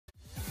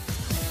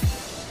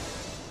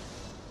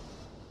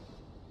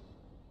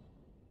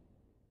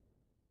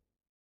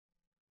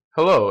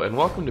Hello and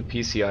welcome to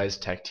PCI's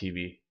Tech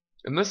TV.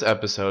 In this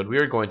episode we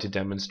are going to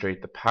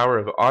demonstrate the power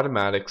of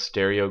automatic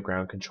stereo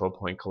ground control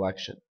point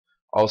collection,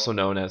 also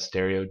known as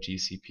stereo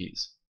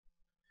GCPs.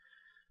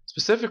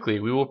 Specifically,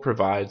 we will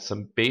provide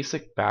some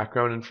basic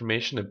background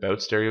information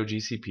about stereo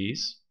GCPs.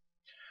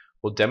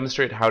 We'll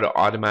demonstrate how to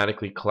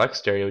automatically collect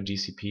stereo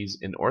GCPs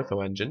in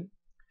OrthoEngine,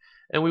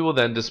 and we will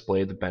then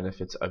display the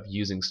benefits of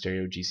using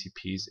stereo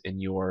GCPs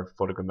in your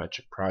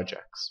photogrammetric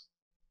projects.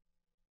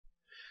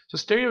 So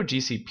Stereo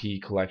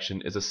GCP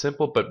collection is a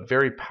simple but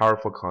very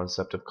powerful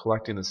concept of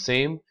collecting the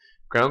same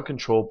ground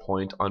control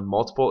point on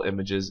multiple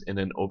images in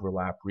an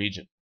overlap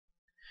region.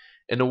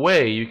 In a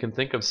way, you can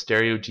think of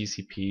stereo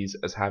GCPs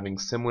as having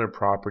similar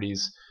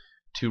properties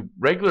to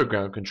regular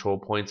ground control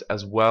points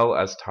as well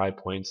as tie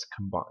points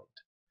combined.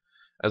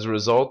 As a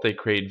result, they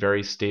create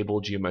very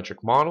stable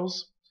geometric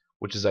models,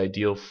 which is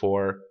ideal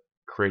for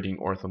creating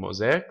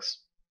ortho-mosaics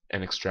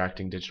and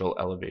extracting digital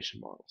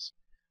elevation models.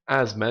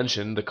 As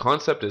mentioned, the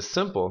concept is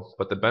simple,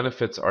 but the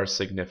benefits are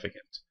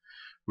significant.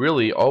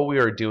 Really, all we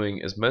are doing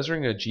is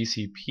measuring a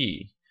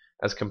GCP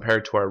as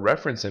compared to our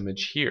reference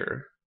image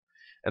here,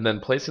 and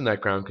then placing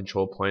that ground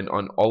control point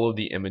on all of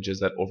the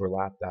images that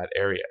overlap that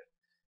area.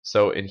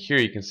 So in here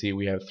you can see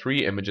we have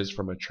three images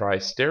from a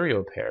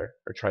tri-stereo pair,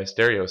 or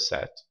tri-stereo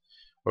set,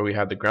 where we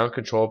have the ground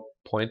control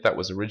point that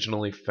was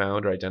originally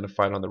found or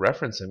identified on the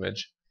reference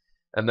image,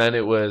 and then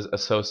it was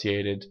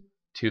associated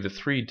to the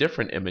three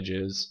different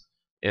images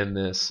in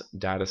this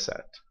data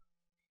set.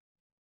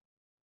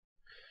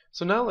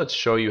 So now let's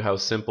show you how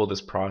simple this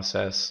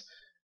process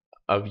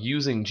of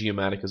using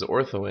Geomatica's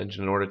OrthoEngine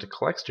in order to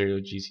collect stereo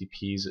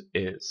GCPs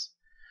is.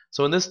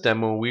 So in this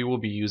demo we will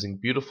be using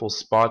beautiful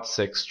Spot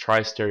 6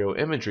 tri-stereo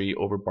imagery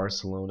over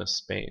Barcelona,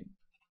 Spain.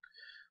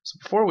 So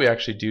before we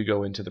actually do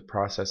go into the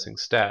processing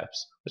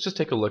steps, let's just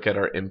take a look at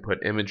our input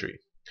imagery.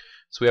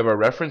 So we have our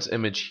reference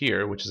image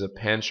here, which is a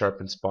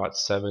pan-sharpened Spot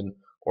 7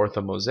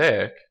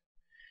 ortho-mosaic,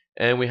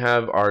 and we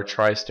have our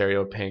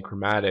tri-stereo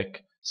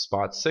panchromatic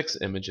Spot 6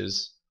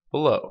 images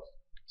below.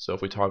 So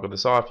if we toggle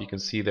this off, you can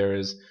see there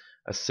is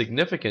a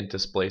significant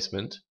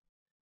displacement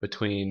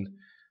between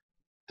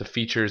the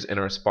features in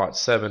our Spot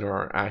 7 or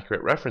our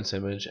accurate reference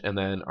image and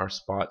then our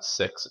Spot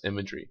 6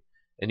 imagery.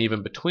 And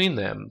even between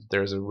them,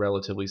 there's a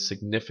relatively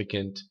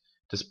significant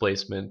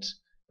displacement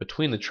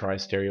between the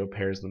tri-stereo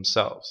pairs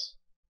themselves.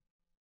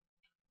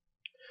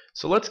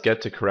 So let's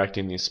get to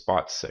correcting these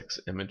Spot 6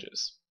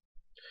 images.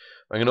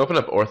 I'm going to open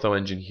up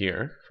OrthoEngine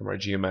here from our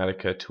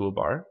Geomatica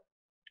toolbar,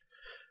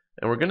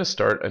 and we're going to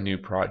start a new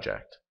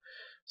project.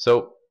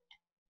 So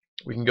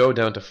we can go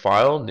down to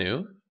File,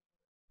 New.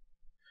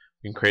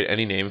 We can create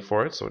any name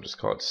for it, so we'll just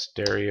call it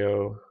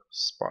Stereo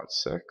Spot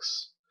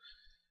 6.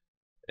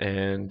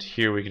 And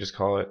here we can just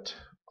call it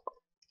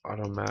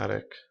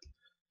Automatic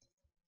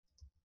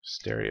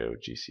Stereo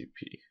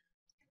GCP.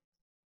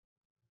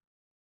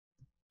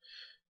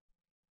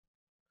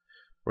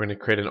 We're going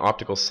to create an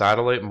optical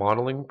satellite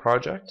modeling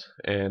project,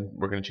 and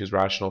we're going to choose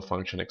rational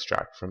function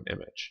extract from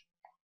image.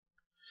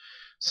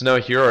 So now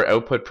here our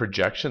output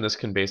projection. This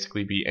can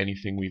basically be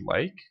anything we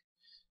like.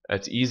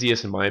 It's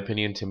easiest in my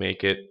opinion to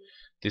make it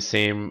the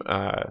same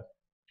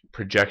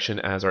projection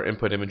as our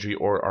input imagery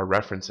or our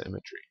reference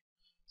imagery.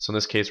 So in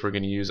this case we're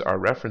going to use our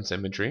reference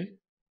imagery,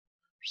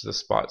 which is the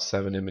Spot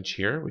 7 image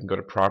here. We can go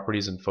to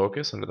Properties and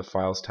Focus under the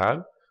Files tab,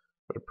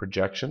 go to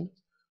Projection.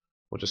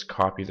 We'll just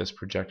copy this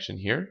projection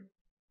here,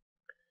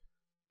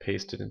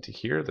 paste it into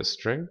here, the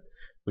string.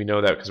 We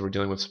know that because we're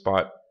dealing with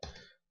Spot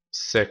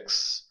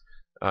 6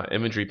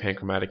 imagery,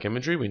 panchromatic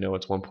imagery, we know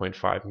it's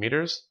 1.5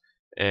 meters,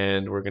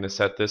 and we're going to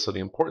set this. So the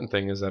important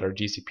thing is that our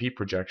GCP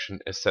projection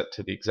is set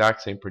to the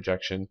exact same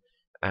projection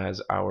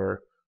as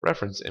our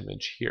reference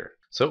image here.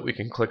 So we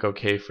can click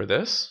OK for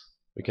this.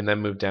 We can then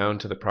move down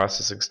to the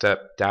processing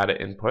step, Data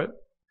Input,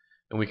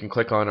 and we can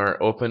click on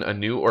our Open a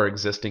New or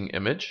Existing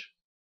Image.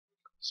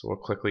 So we'll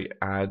quickly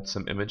add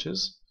some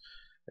images,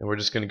 and we're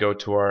just going to go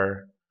to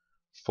our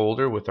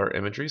folder with our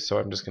imagery. So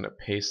I'm just going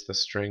to paste the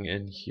string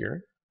in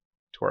here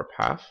to our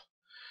path.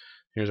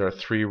 Here's our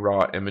three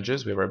raw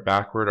images. We have our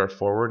backward, our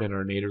forward, and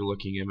our nadir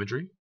looking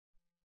imagery.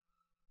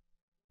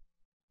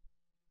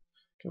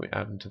 Okay, we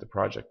add them to the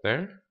project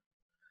there.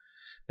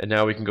 And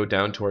now we can go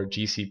down to our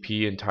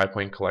GCP and tie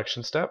point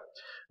collection step.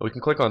 And we can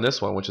click on this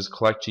one, which is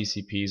Collect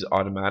GCPs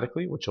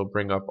Automatically, which will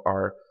bring up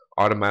our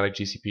automatic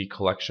GCP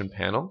collection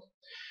panel.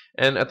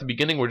 And at the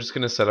beginning, we're just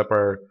going to set up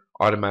our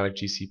automatic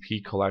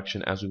GCP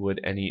collection as we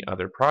would any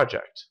other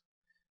project.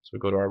 So we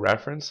go to our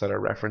reference, set our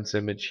reference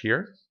image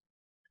here.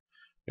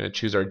 We're going to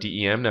choose our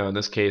DEM. Now in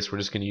this case, we're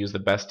just going to use the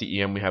best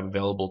DEM we have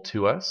available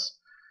to us,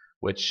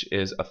 which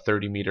is a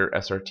 30-meter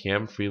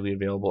SRTM, freely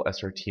available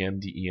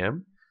SRTM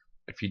DEM.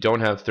 If you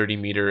don't have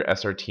 30-meter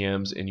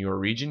SRTMs in your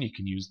region, you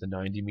can use the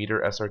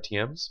 90-meter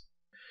SRTMs.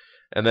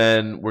 And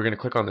then we're going to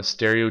click on the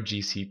Stereo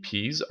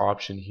GCPs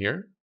option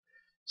here.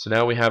 So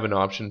now we have an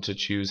option to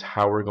choose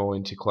how we're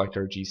going to collect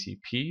our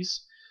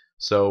GCPs.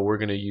 So we're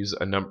going to use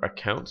a number of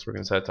counts. We're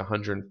going to set it to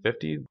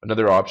 150.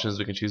 Another option is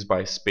we can choose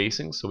by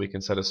spacing. So we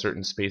can set a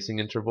certain spacing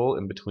interval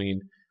in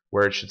between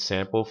where it should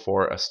sample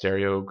for a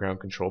stereo ground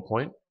control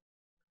point.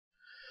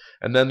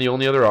 And then the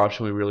only other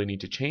option we really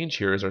need to change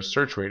here is our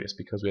search radius,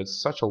 because we had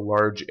such a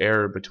large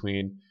error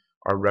between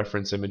our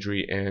reference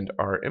imagery and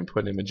our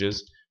input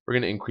images. We're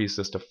going to increase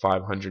this to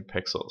 500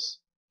 pixels.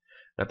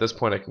 At this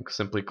point I can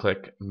simply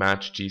click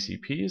Match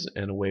GCPs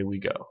and away we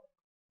go.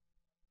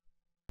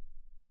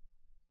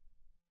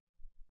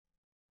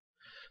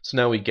 So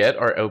now we get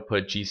our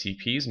output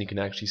GCPs, and you can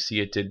actually see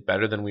it did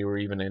better than we were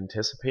even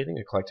anticipating.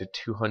 It collected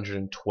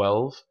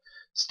 212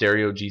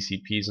 stereo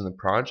GCPs in the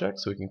project,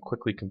 so we can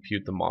quickly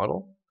compute the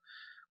model.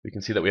 We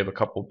can see that we have a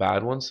couple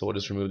bad ones, so we'll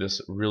just remove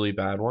this really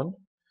bad one,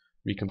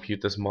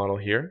 recompute this model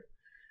here,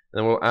 and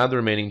then we'll add the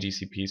remaining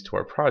GCPs to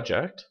our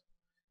project.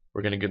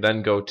 We're going to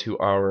then go to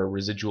our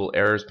residual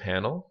errors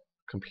panel,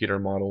 compute our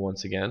model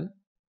once again,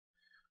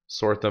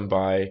 sort them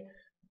by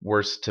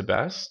worst to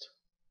best,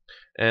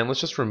 and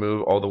let's just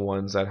remove all the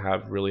ones that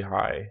have really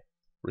high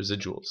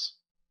residuals.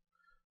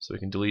 So we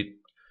can delete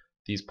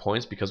these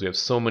points because we have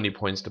so many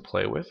points to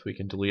play with. We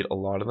can delete a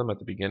lot of them at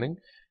the beginning,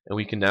 and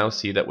we can now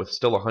see that with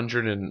still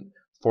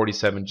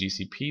 147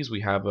 GCPs,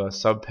 we have a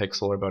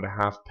subpixel or about a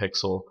half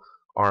pixel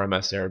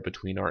RMS error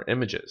between our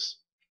images.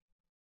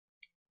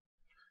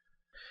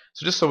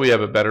 So just so we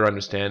have a better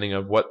understanding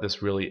of what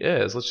this really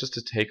is, let's just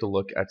take a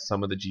look at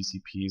some of the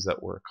GCPs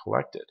that were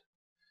collected.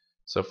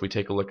 So if we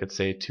take a look at,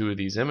 say, 2 of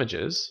these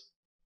images,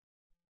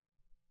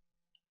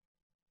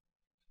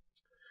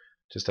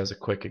 just as a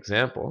quick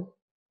example,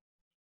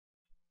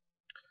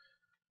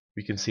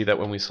 we can see that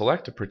when we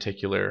select a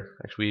particular,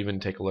 actually we even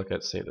take a look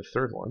at, say, the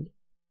third one,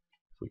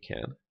 if we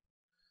can.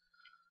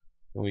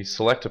 When we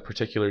select a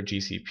particular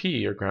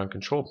GCP or ground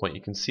control point,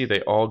 you can see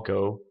they all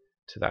go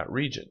to that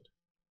region.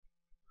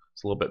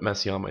 It's a little bit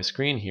messy on my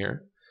screen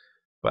here,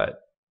 but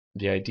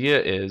the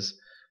idea is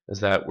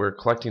that we're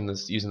collecting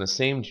this using the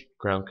same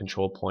ground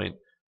control point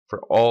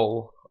for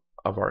all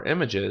of our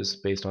images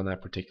based on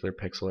that particular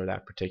pixel or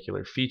that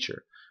particular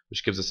feature,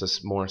 which gives us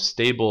a more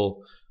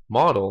stable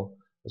model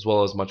as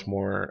well as much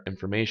more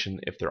information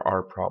if there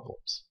are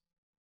problems.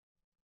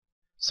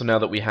 So now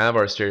that we have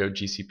our stereo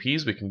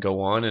GCPs, we can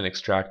go on and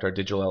extract our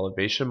digital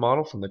elevation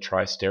model from the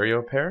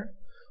tri-stereo pair,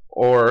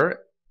 or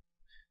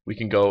we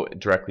can go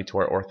directly to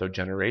our ortho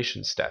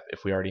generation step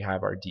if we already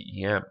have our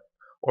DEM,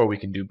 or we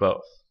can do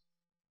both.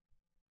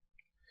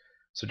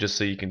 So just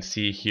so you can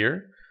see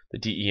here, the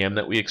DEM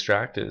that we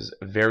extract is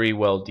very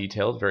well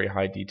detailed, very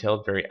high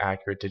detailed, very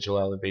accurate digital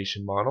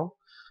elevation model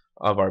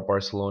of our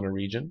Barcelona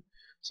region.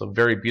 So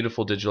very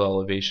beautiful digital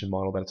elevation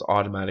model that's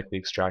automatically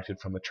extracted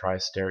from the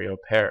tri-stereo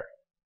pair.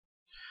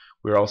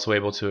 We're also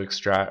able to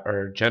extract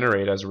or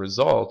generate as a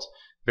result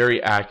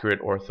very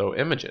accurate ortho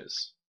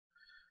images.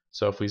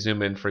 So if we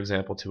zoom in, for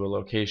example, to a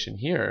location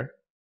here,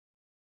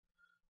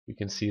 we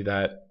can see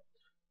that,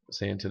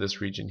 say into this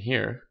region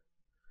here,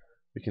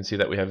 we can see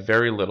that we have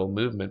very little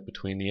movement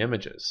between the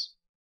images.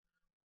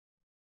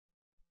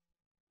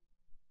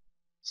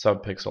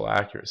 Subpixel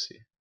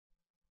accuracy.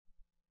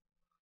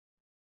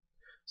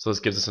 So this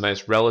gives us a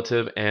nice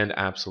relative and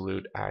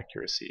absolute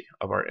accuracy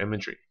of our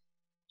imagery.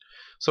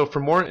 So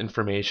for more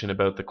information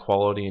about the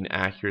quality and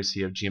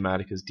accuracy of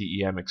Geomatica's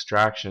DEM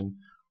extraction,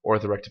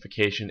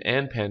 orthorectification,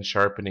 and pan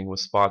sharpening with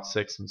Spot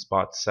 6 and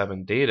Spot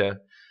 7 data,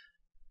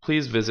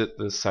 please visit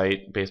the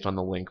site based on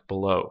the link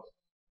below.